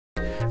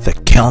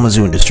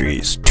Kalamazoo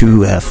Industries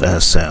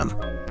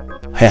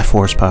 2FSM, half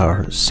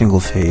horsepower, single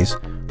phase,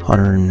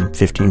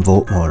 115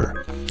 volt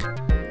motor.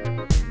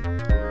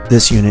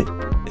 This unit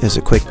is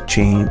a quick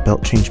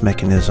belt change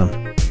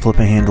mechanism. Flip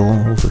a handle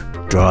over,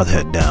 draw the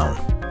head down,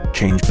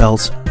 change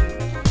belts,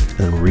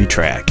 then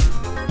retrack.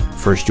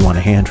 First you want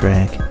to hand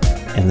track,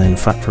 and then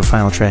for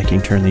final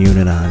tracking turn the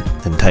unit on,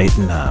 then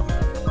tighten knob.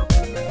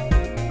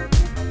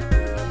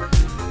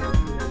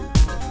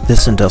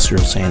 This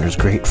industrial sander is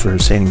great for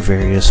sanding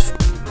various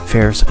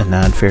ferrous and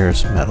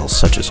non-ferrous metals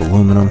such as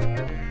aluminum,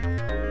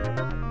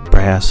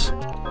 brass,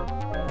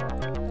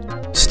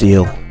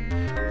 steel.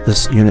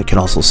 This unit can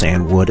also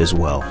sand wood as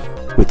well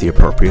with the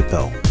appropriate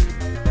belt.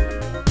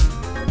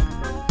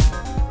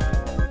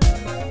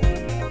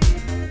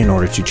 In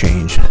order to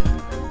change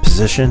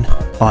position,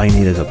 all you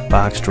need is a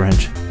box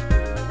wrench.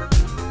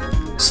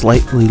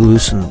 Slightly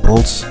loosen the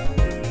bolts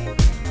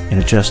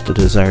and adjust the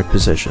desired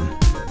position.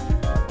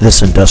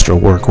 This industrial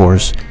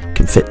workhorse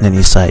can fit in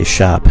any size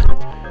shop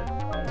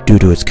due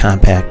to its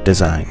compact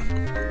design.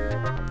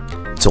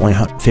 It's only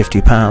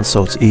 150 pounds,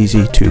 so it's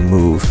easy to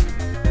move.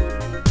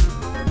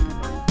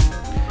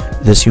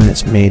 This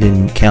unit's made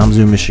in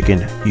Kalamazoo,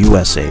 Michigan,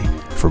 USA.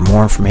 For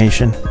more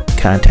information,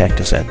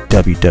 contact us at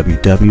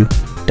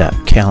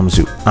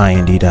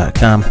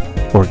www.kalamazooind.com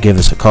or give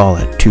us a call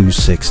at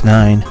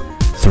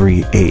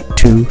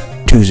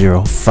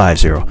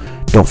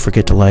 269-382-2050. Don't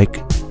forget to like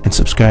and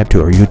subscribe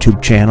to our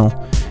YouTube channel